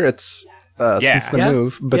good spirits since the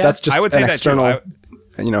move, but that's just I would say an that external.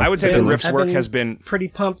 too. I would say that Riff's work has been pretty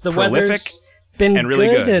pumped. The prolific weather's been and really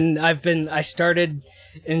good. and I started,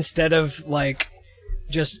 instead of like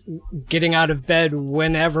just getting out of bed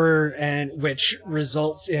whenever, and which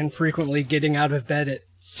results in frequently getting out of bed at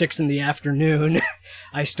 6 p.m.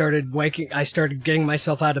 I started getting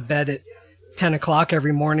myself out of bed at 10 o'clock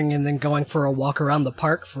every morning and then going for a walk around the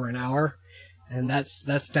park for an hour. And that's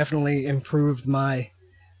definitely improved my,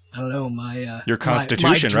 your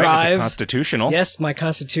constitution, my right? drive. It's a constitutional. Yes, my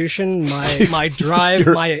constitution, my drive,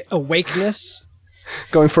 my awakeness.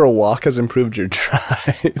 Going for a walk has improved your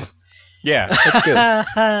drive. Yeah, that's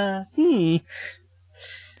good.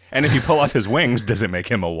 And if you pull off his wings, does it make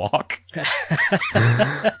him a walk? What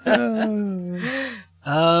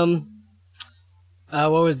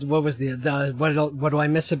do I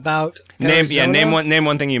miss about Arizona? Name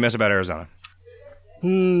one thing you miss about Arizona.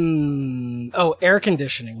 Oh, air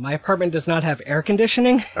conditioning. My apartment does not have air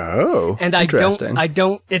conditioning. Oh, and I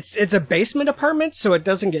don't. It's a basement apartment, so it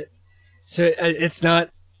doesn't get. So it's not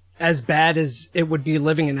as bad as it would be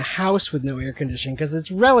living in a house with no air conditioning, because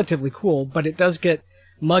it's relatively cool, but it does get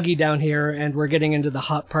muggy down here, and we're getting into the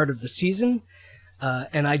hot part of the season.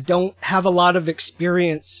 And I don't have a lot of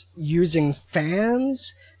experience using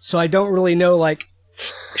fans, so I don't really know, like,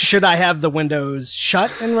 should I have the windows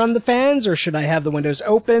shut and run the fans, or should I have the windows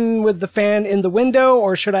open with the fan in the window,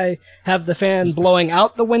 or should I have the fan blowing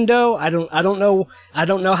out the window? I don't know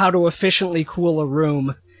how to efficiently cool a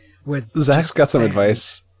room with Zach's got some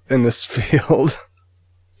advice in this field.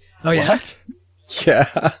 Oh yeah? What?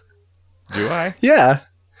 Yeah. Do I? Yeah.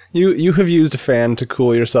 You have used a fan to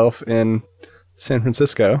cool yourself in San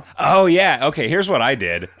Francisco. Oh yeah. Okay. Here's what I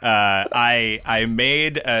did. I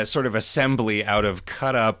made a sort of assembly out of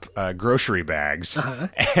cut up grocery bags,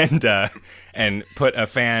 and put a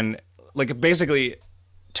fan, like basically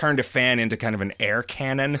turned a fan into kind of an air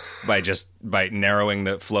cannon by narrowing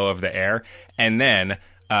the flow of the air, and then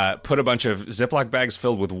put a bunch of Ziploc bags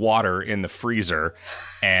filled with water in the freezer,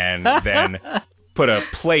 and then put a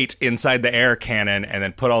plate inside the air cannon, and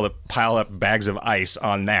then pile up bags of ice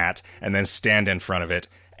on that, and then stand in front of it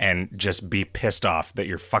and just be pissed off that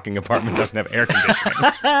your fucking apartment doesn't have air conditioning.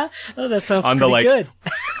 Oh, that sounds pretty good.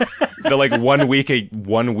 The like 1 week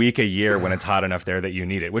a year when it's hot enough there that you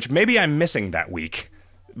need it, which maybe I'm missing that week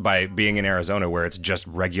by being in Arizona where it's just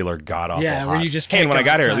regular god-awful hot. Where you just can't and when I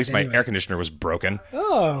got here, at least anyway. my air conditioner was broken.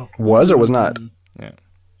 Oh. Was or was not? Yeah,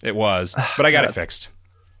 it was, but I got it fixed.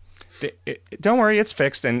 Don't worry, it's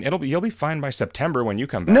fixed, and you'll be fine by September when you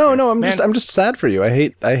come back. No, I'm just sad for you. I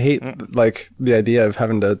hate like the idea of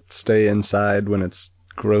having to stay inside when it's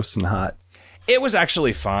gross and hot. It was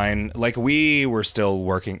actually fine. Like, we were still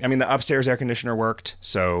working. I mean, the upstairs air conditioner worked,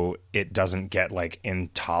 so it doesn't get like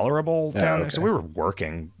intolerable down there. So we were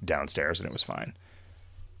working downstairs, and it was fine.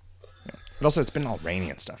 Yeah. But also, it's been all rainy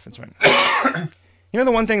and stuff. It's been. You know,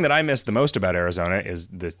 the one thing that I miss the most about Arizona is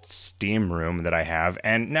the steam room that I have,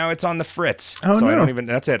 and now it's on the fritz. Oh, so no. I don't even.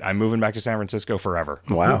 That's it. I'm moving back to San Francisco forever.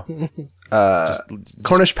 Wow. Just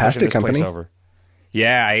Cornish pushing Pasty this place Company. over.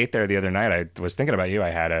 Yeah, I ate there the other night. I was thinking about you.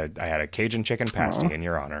 I had a Cajun chicken pasty in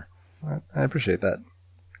your honor. I appreciate that.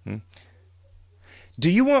 Do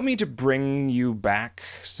you want me to bring you back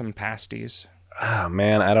some pasties? Oh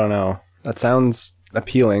man, I don't know. That sounds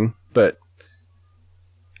appealing, but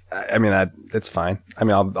I mean, it's fine. I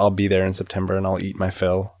mean, I'll be there in September and I'll eat my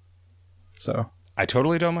fill. So I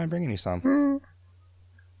totally don't mind bringing you some.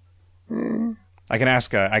 I can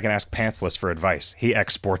ask Pantsless for advice. He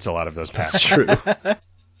exports a lot of those pasties. That's true.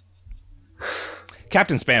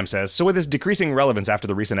 Captain Spam says, so with this decreasing relevance after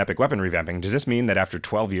the recent epic weapon revamping, does this mean that after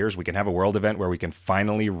 12 years we can have a world event where we can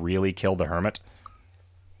finally really kill the Hermit?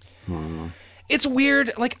 It's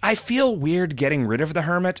weird. Like, I feel weird getting rid of the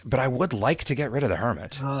Hermit, but I would like to get rid of the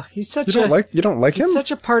Hermit. He's such you don't like him? He's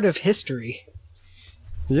such a part of history.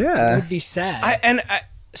 Yeah. It would be sad.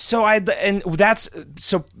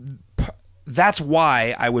 That's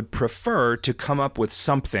why I would prefer to come up with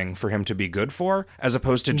something for him to be good for, as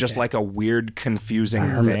opposed to just like a weird,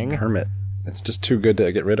 confusing thing. Hermit. It's just too good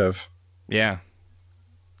to get rid of. Yeah.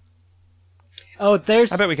 Oh, I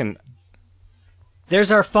bet we can.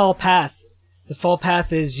 There's our fall path. The fall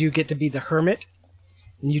path is you get to be the hermit,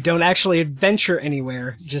 and you don't actually adventure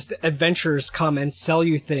anywhere. Just adventurers come and sell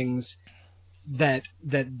you things that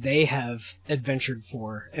they have adventured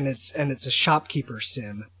for, and it's a shopkeeper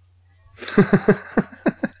sim.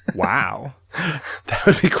 Wow. That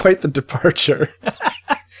would be quite the departure.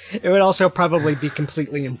 It would also probably be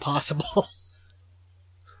completely impossible.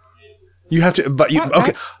 You have to, but you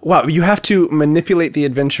okay? Wow, you have to manipulate the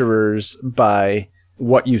adventurers by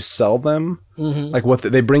what you sell them. Mm-hmm. Like what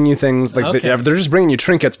they bring you things like they're just bringing you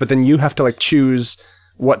trinkets, but then you have to like choose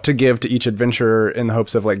what to give to each adventurer in the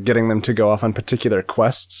hopes of like getting them to go off on particular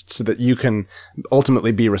quests so that you can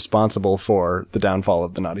ultimately be responsible for the downfall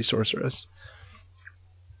of the naughty sorceress.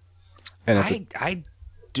 And it's I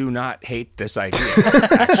do not hate this idea,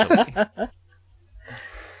 actually.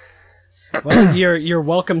 Well, you're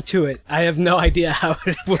welcome to it. I have no idea how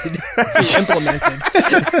it would be implemented.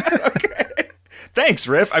 Okay. Thanks,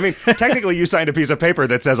 Riff. I mean, technically you signed a piece of paper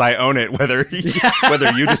that says I own it, whether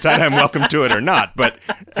you decide I'm welcome to it or not. But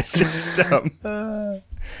it's just...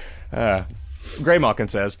 Grey Malkin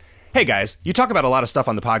says, Hey guys, you talk about a lot of stuff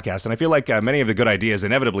on the podcast, and I feel like many of the good ideas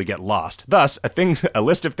inevitably get lost. Thus, a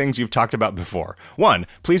list of things you've talked about before. 1.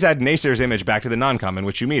 Please add Nasir's image back to the non-com in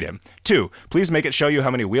which you meet him. 2. Please make it show you how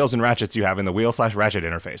many wheels and ratchets you have in the wheel/ratchet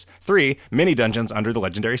interface. 3. Mini dungeons under the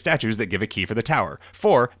legendary statues that give a key for the tower.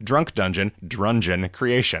 4. Drunk dungeon, drungeon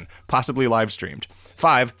creation, possibly live streamed.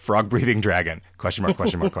 5. Frog breathing dragon. Question mark,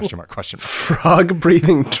 question mark, question mark, question mark. Frog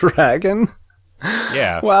breathing dragon?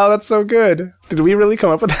 Yeah. Wow, that's so good. Did we really come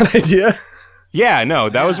up with that idea? Yeah, no,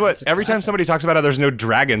 that was what, every time somebody talks about how there's no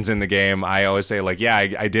dragons in the game, I always say, like, yeah,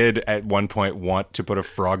 I did at one point want to put a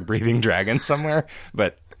frog-breathing dragon somewhere,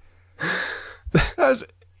 but that's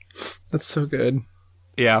so good.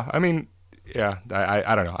 Yeah, I mean, yeah,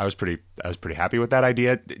 I don't know. I was pretty happy with that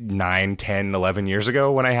idea 9, 10, 11 years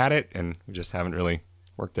ago when I had it, and we just haven't really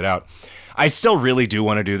worked it out. I still really do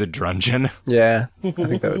want to do the drungeon. Yeah, I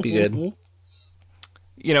think that would be good.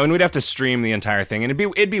 You know, and we'd have to stream the entire thing, and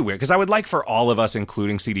it'd be weird because I would like for all of us,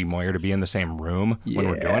 including CD Moyer, to be in the same room when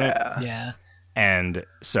we're doing it. Yeah. And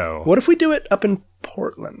so, what if we do it up in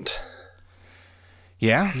Portland?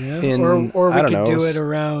 Yeah. Or we could do it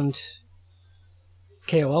around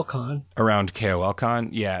KoL Con. Around KoL Con,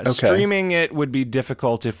 yeah. Okay. Streaming it would be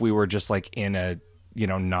difficult if we were just like in a,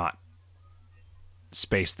 not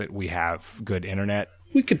space that we have good internet.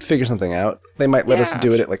 We could figure something out. They might let us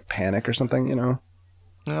do it at like Panic or something, I don't know.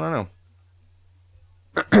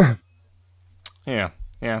 Yeah.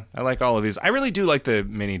 I like all of these. I really do like the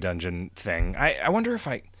mini dungeon thing. I wonder if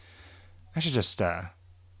I should just set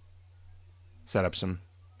up some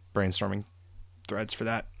brainstorming threads for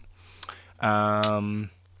that.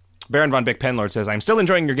 Baron von Bick Penlord says, I'm still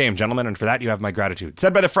enjoying your game, gentlemen, and for that you have my gratitude.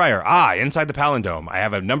 Said by the Friar, inside the Palindome. I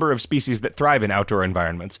have a number of species that thrive in outdoor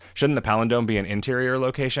environments. Shouldn't the Palindome be an interior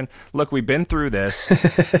location? Look, we've been through this.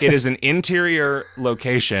 It is an interior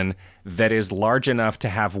location that is large enough to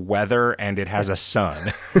have weather, and it has a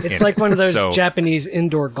sun. It's like one of those Japanese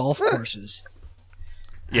indoor golf courses.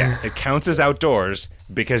 Yeah, it counts as outdoors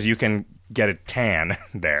because you can get a tan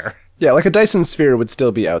there. Yeah, like a Dyson Sphere would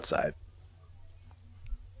still be outside.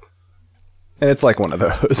 And it's like one of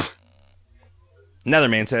those.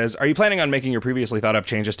 Netherman says, are you planning on making your previously thought up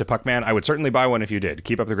changes to Puckman? I would certainly buy one if you did.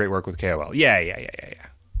 Keep up the great work with KoL. Yeah.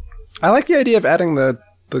 I like the idea of adding the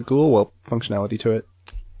ghoul whelp functionality to it.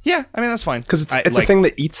 Yeah, I mean, that's fine. Because it's a thing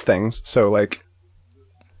that eats things, so like,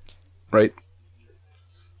 right?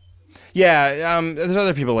 Yeah, there's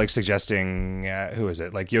other people like suggesting, who is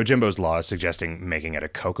it? Like Yojimbo's Law is suggesting making it a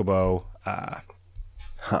Kokobo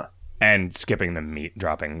and skipping the meat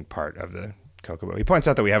dropping part of the Kokobo. He points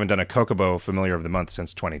out that we haven't done a Kokobo Familiar of the Month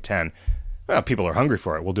since 2010. Well, people are hungry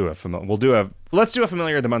for it. Let's do a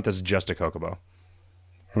Familiar of the Month that's just a Kokobo.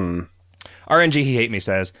 RNG He Hate Me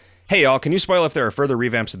says, hey y'all, can you spoil if there are further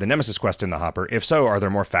revamps of the Nemesis quest in the hopper? If so, are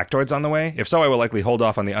there more factoids on the way? If so, I will likely hold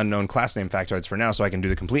off on the unknown class name factoids for now so I can do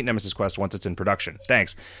the complete Nemesis quest once it's in production.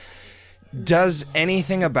 Thanks. Does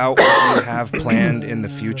anything about what we have planned in the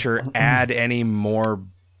future add any more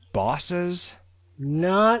bosses?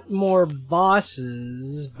 Not more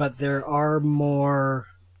bosses, but there are more,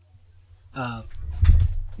 the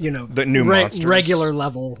new monsters. Regular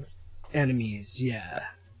level enemies, yeah.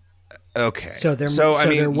 Okay. So there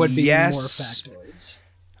would be more factoids.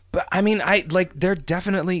 But I mean,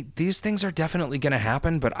 these things are definitely going to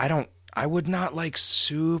happen, but I would not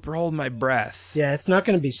super hold my breath. Yeah, it's not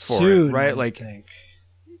going to be soon, it, right? I think.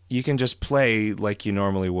 You can just play like you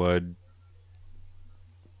normally would.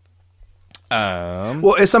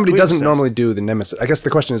 Well, if somebody doesn't normally do the Nemesis, I guess the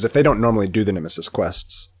question is if they don't normally do the Nemesis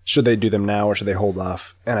quests, should they do them now or should they hold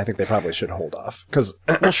off? And I think they probably should hold off because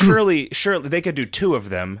surely they could do 2 of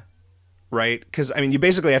them, right? Because I mean, you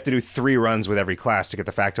basically have to do 3 runs with every class to get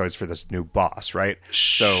the factoids for this new boss, right?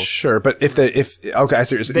 So sure, but if I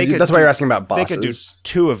see, that's why you're asking about bosses. They could do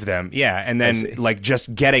 2 of them, yeah, and then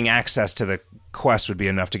just getting access to the quest would be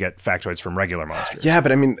enough to get factoids from regular monsters. Yeah,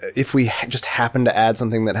 but I mean, if we just happen to add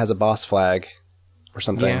something that has a boss flag or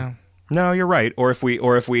something. Yeah. No, you're right. Or if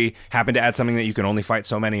we happen to add something that you can only fight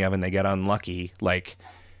so many of and they get unlucky,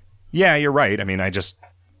 yeah, you're right. I mean,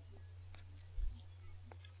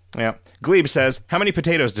 yeah. Glebe says, how many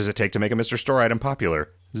potatoes does it take to make a Mr. Store item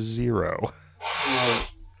popular? 0.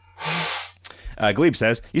 Glebe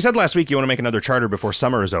says, you said last week you want to make another charter before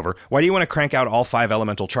summer is over. Why do you want to crank out all 5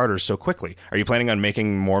 elemental charters so quickly? Are you planning on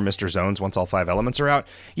making more Mr. Zones once all 5 elements are out?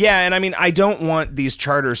 Yeah, and I mean, I don't want these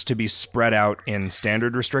charters to be spread out in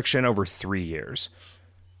standard restriction over 3 years.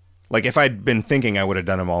 Like, if I'd been thinking I would have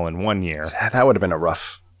done them all in 1 year. That would have been a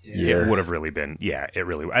rough year. It would have really been,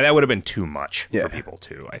 that would have been too much for people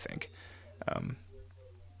too, I think.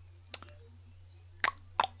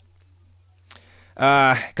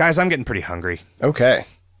 Guys, I'm getting pretty hungry. Okay.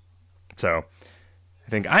 So I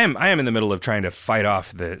think I am in the middle of trying to fight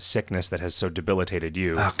off the sickness that has so debilitated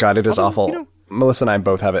you. Oh, God, it is awful. You know, Melissa and I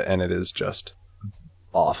both have it, and it is just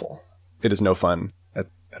awful. It is no fun at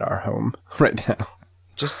our home right now.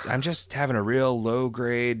 I'm just having a real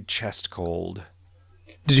low-grade chest cold.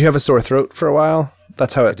 Did you have a sore throat for a while?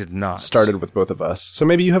 That's how it did not. Started with both of us. So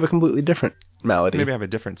maybe you have a completely different malady. Maybe I have a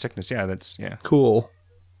different sickness. Yeah. Cool.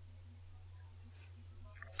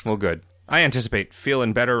 Well, good. I anticipate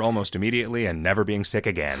feeling better almost immediately and never being sick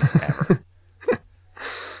again, ever.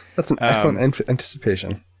 That's an excellent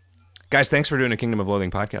anticipation. Guys, thanks for doing a Kingdom of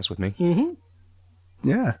Loathing podcast with me. Mm-hmm.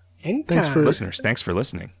 Yeah. Anytime. Thanks for listeners. Thanks for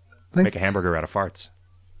listening. Thanks. Make a hamburger out of farts.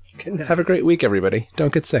 Have a great week, everybody.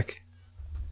 Don't get sick.